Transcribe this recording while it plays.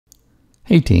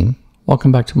Hey team,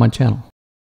 welcome back to my channel.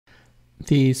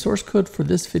 The source code for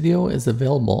this video is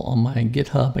available on my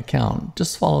GitHub account.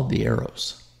 Just follow the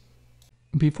arrows.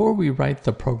 Before we write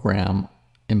the program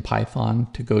in Python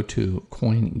to go to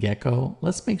Coin Gecko,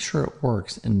 let's make sure it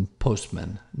works in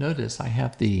Postman. Notice I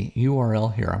have the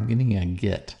URL here. I'm getting a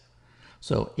GET.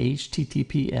 So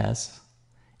https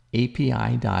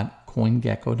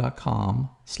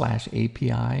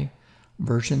api.coingecko.com/API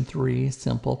version 3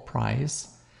 simple price.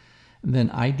 And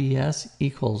then IDS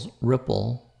equals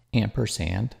Ripple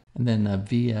ampersand, and then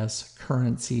VS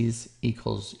currencies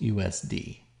equals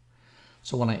USD.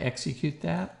 So when I execute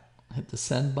that, hit the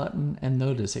send button, and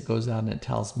notice it goes out and it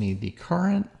tells me the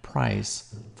current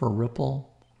price for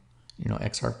Ripple,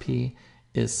 XRP,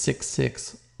 is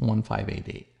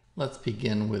 661588. Let's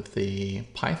begin with the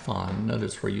Python.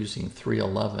 Notice we're using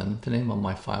 311. The name of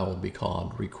my file will be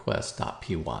called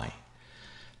request.py.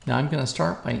 Now I'm going to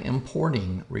start by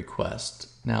importing request.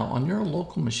 Now on your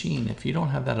local machine, if you don't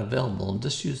have that available,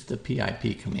 just use the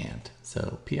pip command.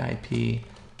 So pip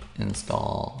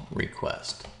install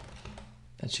request.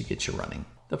 That should get you running.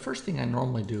 The first thing I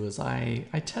normally do is I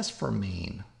test for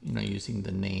main, using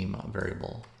the name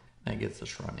variable. That gets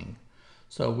us running.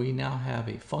 So we now have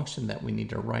a function that we need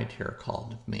to write here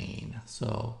called main.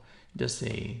 So just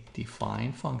say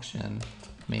define function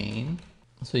main.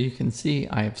 So you can see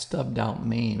I've stubbed out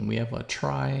main. We have a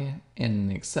try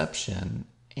and an exception.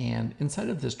 And inside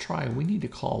of this try, we need to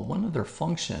call one other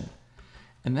function.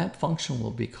 And that function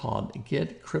will be called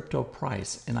get crypto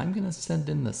price. And I'm going to send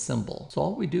in the symbol. So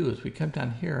all we do is we come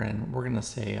down here and we're going to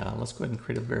say, let's go ahead and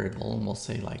create a variable. And we'll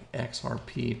say like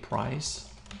XRP price.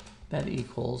 That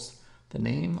equals the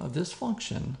name of this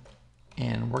function.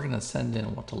 And we're going to send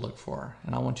in what to look for.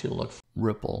 And I want you to look for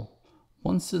Ripple.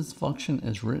 Once this function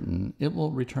is written, it will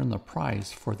return the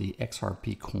price for the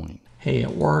XRP coin. Hey,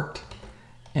 it worked.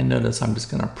 And notice I'm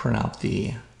just going to print out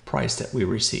the price that we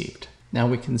received. Now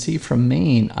we can see from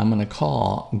main, I'm going to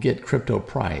call get crypto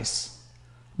price.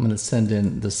 I'm going to send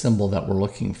in the symbol that we're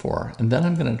looking for. And then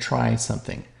I'm going to try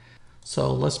something.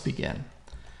 So let's begin.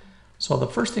 So the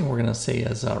first thing we're going to say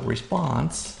is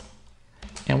response.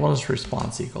 And what does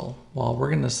response equal? Well, we're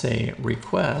going to say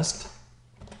request.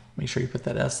 Make sure you put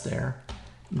that S there.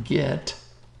 Get.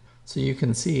 So you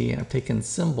can see I've taken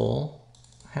symbol,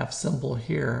 have symbol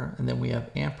here, and then we have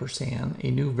ampersand,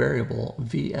 a new variable,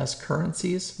 VS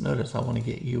currencies. Notice I want to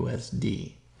get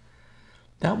USD.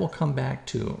 That will come back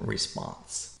to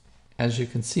response. As you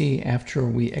can see, after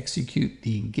we execute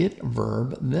the get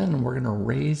verb, then we're going to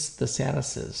raise the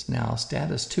statuses. Now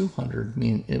status 200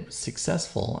 means it was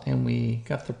successful and we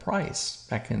got the price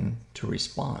back into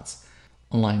response.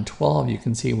 On line 12, you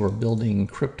can see we're building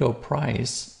crypto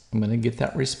price. I'm going to get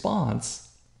that response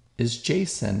is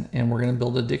JSON, and we're going to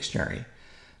build a dictionary.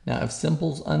 Now, if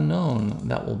symbol's unknown,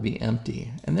 that will be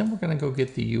empty. And then we're going to go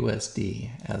get the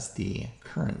USD as the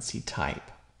currency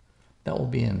type. That will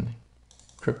be in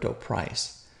crypto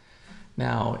price.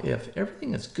 Now, if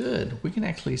everything is good, we can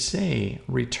actually say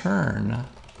return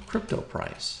crypto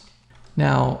price.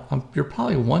 Now, you're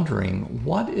probably wondering,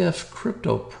 what if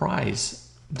crypto price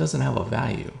doesn't have a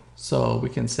value? So we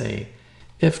can say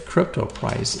if crypto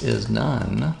price is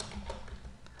none,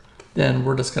 then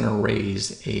we're just going to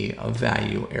raise a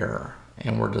value error,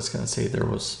 and we're just going to say there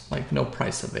was like no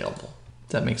price available.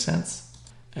 Does that make sense?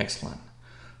 Excellent.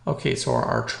 Okay, so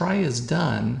our try is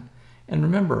done, and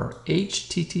remember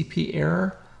HTTP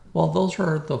error, well, those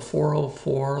are the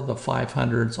 404, the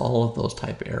 500s, all of those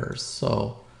type errors.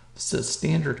 So this is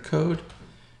standard code.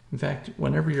 In fact,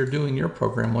 whenever you're doing your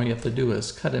program, all you have to do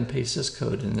is cut and paste this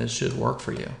code and it should work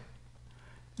for you.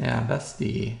 Now that's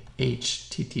the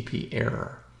HTTP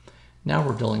error. Now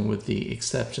we're dealing with the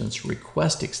exceptions,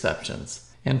 request exceptions.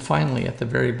 And finally, at the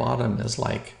very bottom is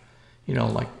like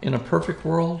in a perfect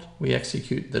world, we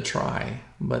execute the try.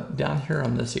 But down here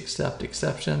on this accept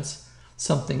exceptions,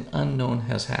 something unknown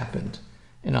has happened.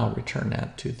 And I'll return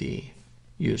that to the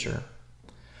user.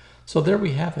 So there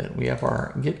we have it. We have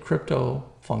our get crypto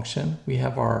function. We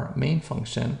have our main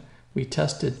function. We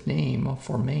tested name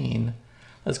for main.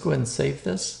 Let's go ahead and save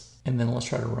this, and then let's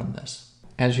try to run this.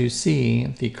 As you see,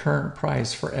 the current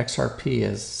price for XRP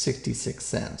is 66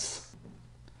 cents.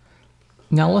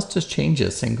 Now let's just change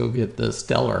this and go get the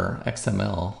Stellar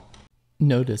XML.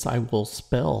 Notice I will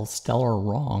spell Stellar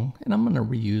wrong, and I'm going to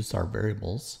reuse our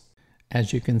variables.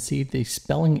 As you can see, the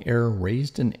spelling error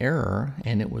raised an error,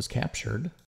 and it was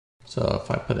captured. So if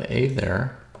I put an A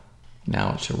there,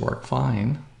 now it should work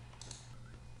fine.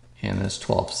 And it's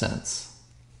 12 cents.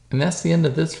 And that's the end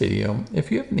of this video. If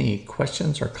you have any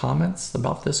questions or comments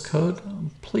about this code,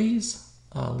 please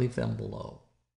leave them below.